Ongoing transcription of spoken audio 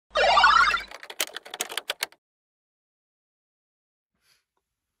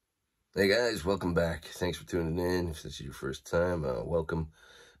Hey guys, welcome back. Thanks for tuning in. If this is your first time, welcome.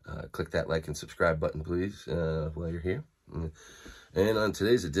 Click that like and subscribe button, please, while you're here. And on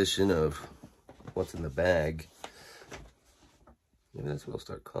today's edition of What's in the Bag, maybe that's what I'll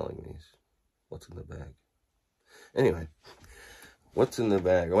start calling these. What's in the bag? Anyway, what's in the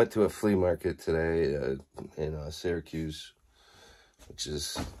bag? I went to a flea market today in Syracuse, which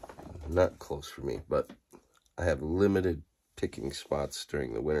is not close for me, but I have limited picking spots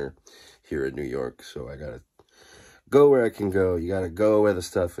during the winter here in New York, so I gotta go where I can go. You gotta go where the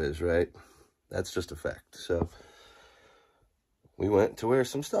stuff is, right? That's just a fact. So we went to where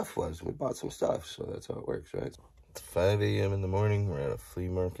some stuff was. We bought some stuff, so that's how it works, right? It's 5 a.m. in the morning. We're at a flea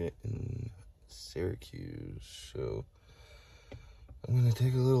market in Syracuse, so I'm gonna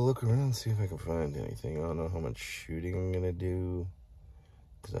take a little look around, see if I can find anything. I don't know how much shooting I'm gonna do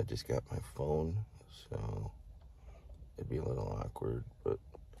because I just got my phone, so it'd be a little awkward, but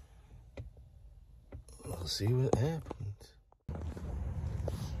we'll see what happens.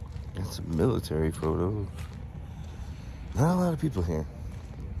 Got some military photos. Not a lot of people here.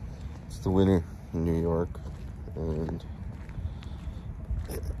 It's the winter in New York, and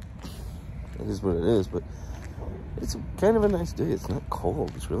it is what it is, but it's kind of a nice day. It's not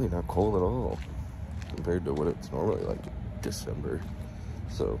cold. It's really not cold at all compared to what it's normally like in December.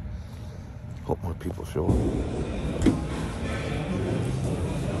 So, hope more people show up.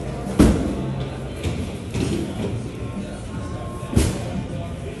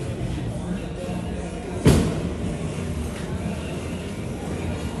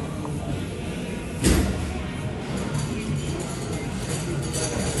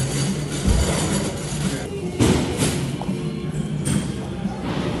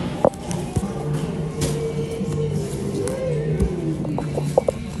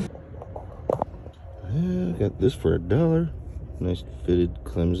 Got this for $1. Nice fitted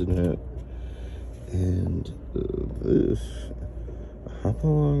Clemson hat. And this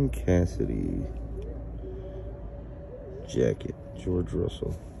Hopalong Cassidy jacket, George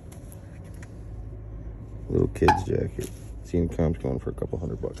Russell. Little kid's jacket. Seen comps going for a couple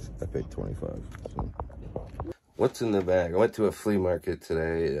 $100. I paid $25. So. What's in the bag? I went to a flea market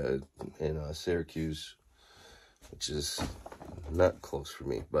today in Syracuse, which is not close for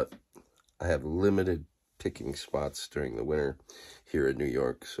me, but I have limited picking spots during the winter here in New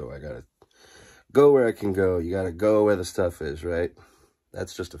York, so I gotta go where I can go. You gotta go where the stuff is, right?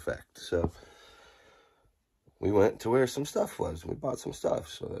 That's just a fact. So we went to where some stuff was. We bought some stuff,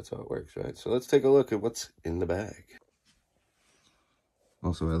 so that's how it works, right? So let's take a look at what's in the bag.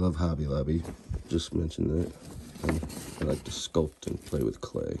 Also, I love Hobby Lobby. Just mentioned that. I like to sculpt and play with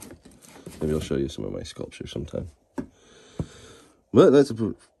clay. Maybe I'll show you some of my sculpture sometime. But that's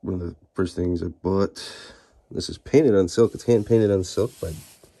one of the first things I bought. This is painted on silk. It's hand painted on silk by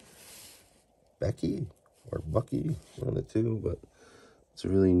Becky or Bucky, one of the two. But it's a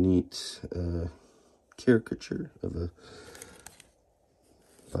really neat caricature of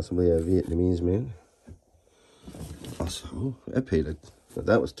possibly a Vietnamese man. Also, I paid it.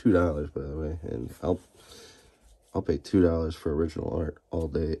 That was $2, by the way, and I'll pay $2 for original art all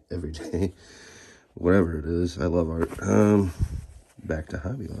day, every day, whatever it is. I love art. Back to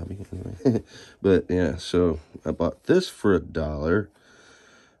Hobby Lobby anyway. But yeah, so I bought this for $1.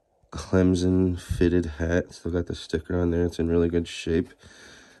 Clemson fitted hat. Still got the sticker on there. It's in really good shape.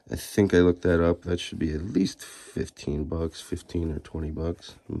 I think I looked that up. That should be at least $15, 15 or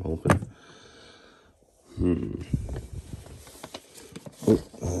 $20. I'm hoping.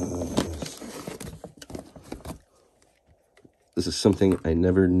 This is something I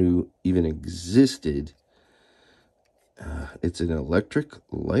never knew even existed. It's an electric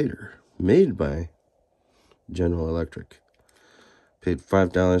lighter made by General Electric. Paid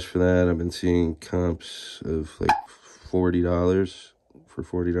 $5 for that. I've been seeing comps of like $40 for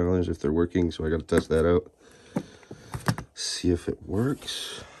 $40 if they're working, so I got to test that out. See if it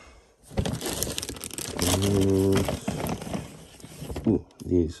works. Ooh,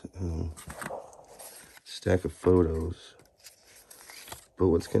 these stack of photos. But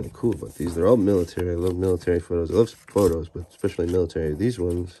what's kind of cool about these, they're all military. I love military photos. I love photos, but especially military. These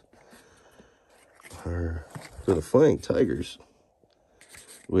ones are for the Flying Tigers,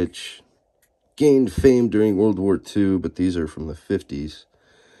 which gained fame during World War II, but these are from the 50s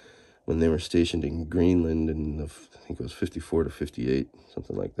when they were stationed in Greenland in, I think it was 54 to 58,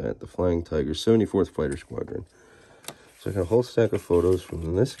 something like that. The Flying Tigers, 74th Fighter Squadron. So I got a whole stack of photos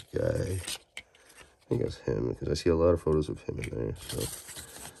from this guy. I think it's him, because I see a lot of photos of him in there. So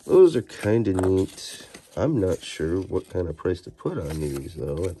those are kind of neat. I'm not sure what kind of price to put on these,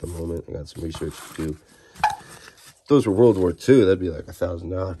 though, at the moment. I got some research to do. those were World War II, that'd be like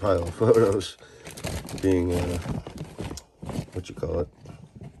 $1,000 pile of photos being, what you call it,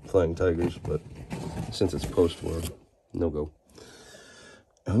 flying tigers. But since it's post-war, no go.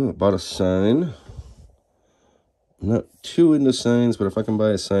 Oh, I bought a sign. I'm not too into signs, but if I can buy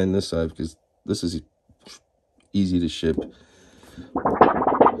a sign this size, because this is easy to ship.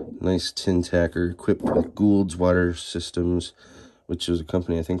 Nice tin tacker equipped with Gould's Water Systems, which is a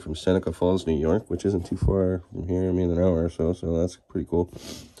company, I think, from Seneca Falls, New York, which isn't too far from here. I mean, an hour or so, so that's pretty cool.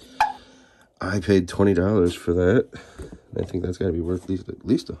 I paid $20 for that. I think that's got to be worth at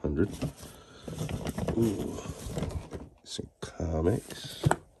least $100. Ooh. Some comics.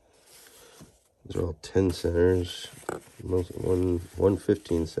 These are all 10 centers. Mostly one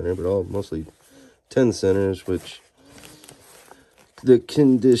 15 center, but all mostly 10 centers, which the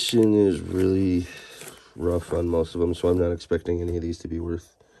condition is really rough on most of them, so I'm not expecting any of these to be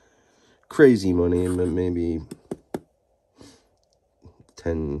worth crazy money, maybe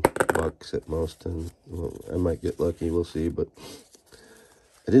 $10 at most, and well, I might get lucky, we'll see. But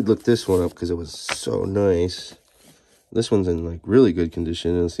I did look this one up because it was so nice. This one's in like really good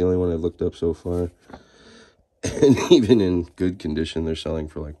condition, and it's the only one I've looked up so far. And even in good condition, they're selling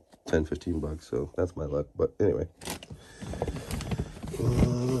for like $10-15, so that's my luck. But anyway,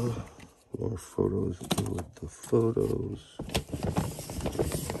 more photos with the photos.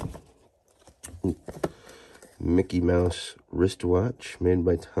 Ooh. Mickey Mouse wristwatch made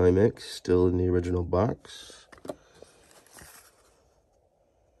by Timex, still in the original box.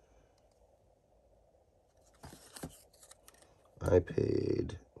 I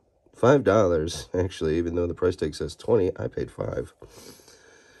paid $5 actually, even though the price tag says $20. I paid $5.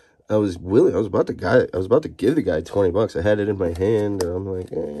 I was about to give the guy $20. I had it in my hand, and I'm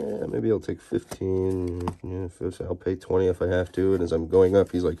like, maybe I'll take 15. Yeah, I'll pay 20 if I have to. And as I'm going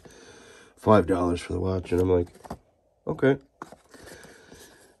up, he's like, $5 for the watch, and I'm like, okay.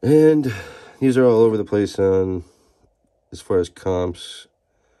 And these are all over the place on as far as comps,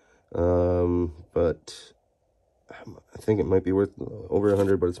 but I think it might be worth over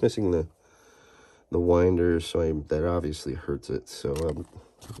 100, but it's missing the winder, so that obviously hurts it. So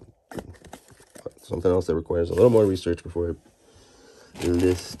something else that requires a little more research before I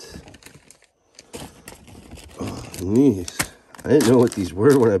list. Oh, these. I didn't know what these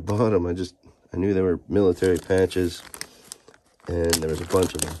were when I bought them. I knew they were military patches, and there was a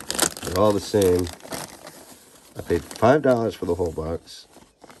bunch of them. They're all the same. I paid $5 for the whole box,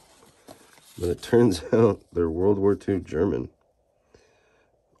 but it turns out they're World War II German.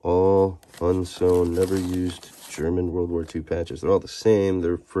 All unsewn, never used German World War II patches. They're all the same.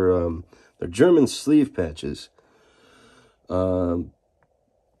 They're for they're German sleeve patches. And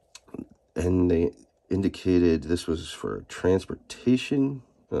they indicated this was for transportation.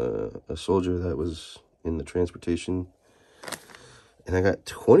 A soldier that was in the transportation. And I got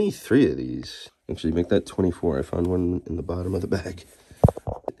 23 of these. Actually, make that 24. I found one in the bottom of the bag.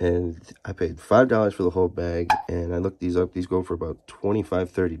 And I paid $5 for the whole bag. And I looked these up. These go for about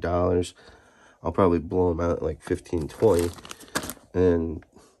 $25-$30. I'll probably blow them out at like $15-$20. And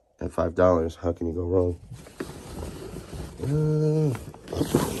at $5, how can you go wrong?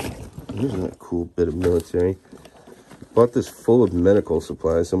 Here's a cool bit of military. Bought this full of medical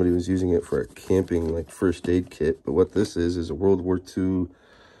supplies. Somebody was using it for a camping, like, first aid kit. But what this is a World War II...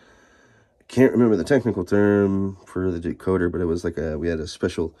 I can't remember the technical term for the decoder, but it was like we had a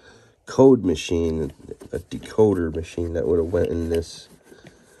special code machine, a decoder machine that would have went in this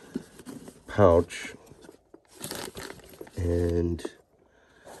pouch. And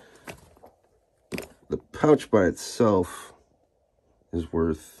the pouch by itself is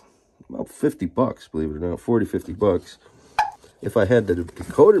worth about $50, believe it or not, $40-$50. If I had the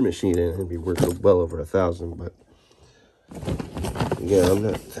decoder machine in, it'd be worth well over $1,000. But yeah, I'm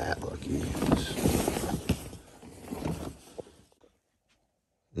not that lucky.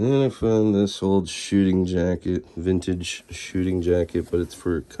 Then I found this old shooting jacket, vintage shooting jacket, but it's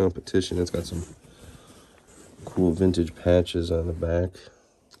for competition. It's got some cool vintage patches on the back.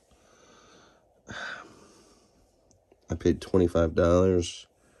 I paid $25.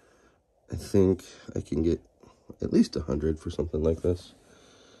 I think I can get at least 100 for something like this.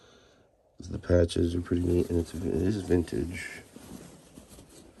 The patches are pretty neat, and it is vintage.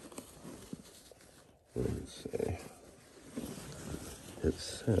 What does it say? It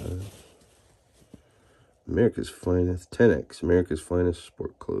says America's Finest, 10X, America's Finest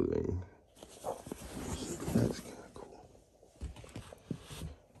Sport Clothing. That's kind of cool.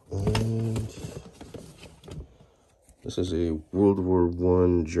 And this is a World War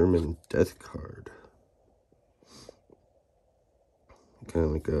I German death card. Kind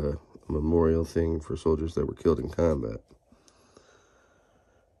of like a memorial thing for soldiers that were killed in combat.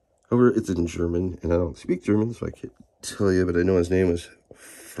 However, it's in German, and I don't speak German, so I can't tell you, but I know his name was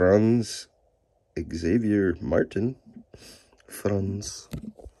Franz Xavier Martin. Franz.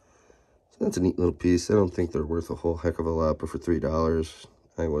 So that's a neat little piece. I don't think they're worth a whole heck of a lot, but for $3,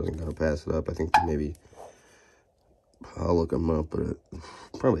 I wasn't going to pass it up. I think maybe, I'll look them up, but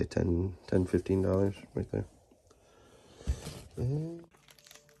probably $10, $15 right there.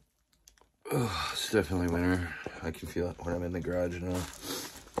 Oh, it's definitely winter. I can feel it when I'm in the garage now.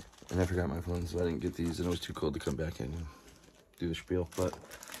 And I forgot my phone, so I didn't get these, and it was too cold to come back in and do the spiel. But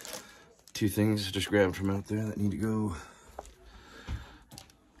 2 things I just grabbed from out there that need to go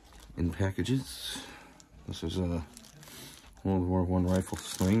in packages. This is a World War I rifle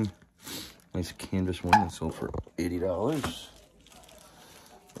sling. Nice canvas one that sold for $80.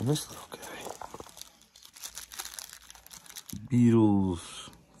 And this little guy, Beatles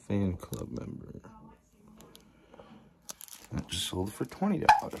fan club member. That just sold for $20.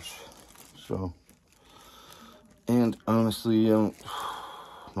 So, and honestly, I don't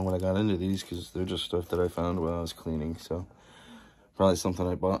know when I got into these because they're just stuff that I found while I was cleaning. So, probably something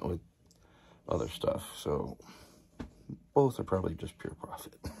I bought with other stuff. So, both are probably just pure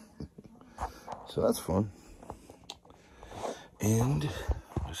profit. So, that's fun. And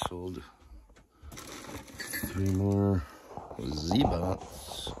I sold 3 more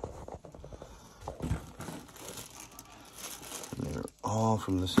Z-Bots. They're all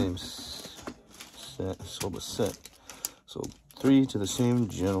from the same set. Sold a set. Sold 3 to the same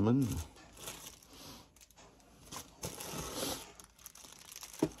gentleman.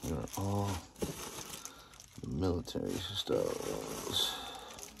 They're all military styles.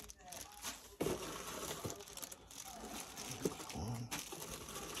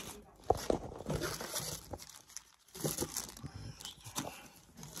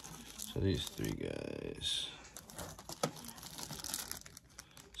 So these 3 guys.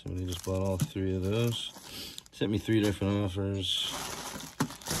 Somebody just bought all 3 of those. Sent me 3 different offers.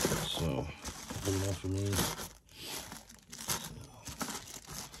 So, good enough for me.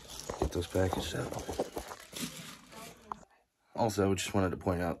 So, get those packaged out. Also, just wanted to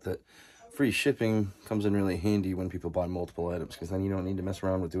point out that free shipping comes in really handy when people buy multiple items, because then you don't need to mess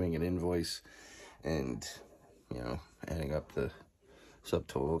around with doing an invoice and, you know, adding up the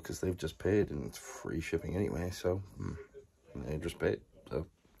subtotal, because they've just paid and it's free shipping anyway. So, they just paid. So,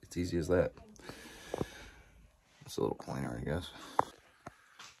 it's easy as that. It's a little pointer, I guess.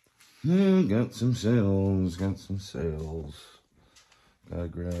 Got some sales. Gotta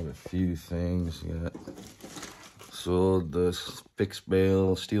grab a few things. Got sold the fixed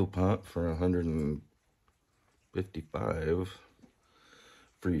bale steel pot for $155.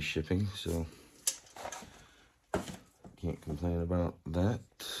 Free shipping, so can't complain about that.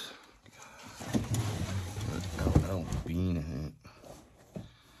 Got bean hat.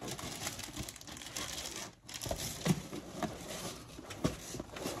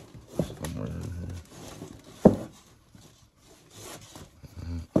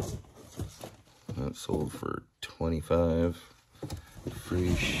 That sold for $25.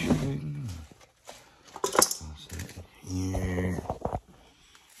 Free shipping. What's that here?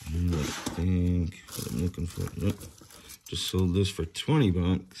 I think what I'm looking for. Nope. Just sold this for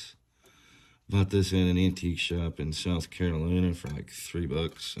 $20. Bought this at an antique shop in South Carolina for like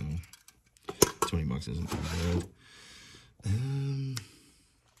 $3. So $20 isn't too bad.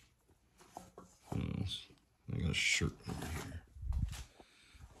 What else? I got a shirt over here.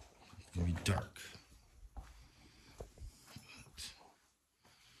 Maybe dark.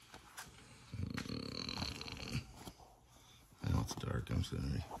 Now it's dark, I'm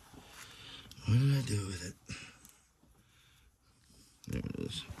sorry. What did I do with it? There it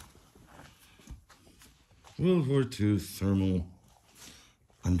is. World War II thermal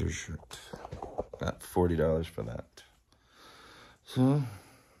undershirt. Got $40 for that. So,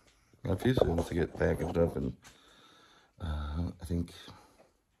 got a few things to get packaged up, and I think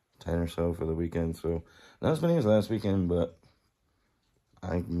 10 or so for the weekend. So, not as many as last weekend, but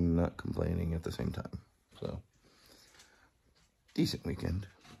I'm not complaining at the same time. So, decent weekend.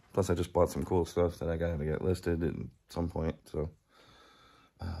 Plus, I just bought some cool stuff that I got to get listed at some point. So,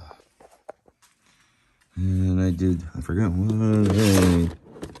 and I forgot what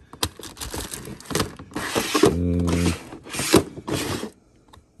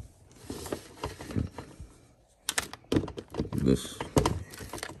this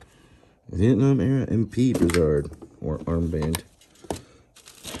Vietnam era MP Blizzard, or armband,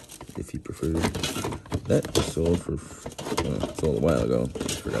 if you prefer. That just sold for, sold a while ago.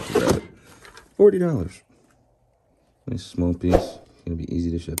 Just forgot to grab it. $40. Nice small piece. Gonna be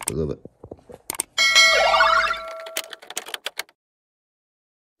easy to ship. I love it.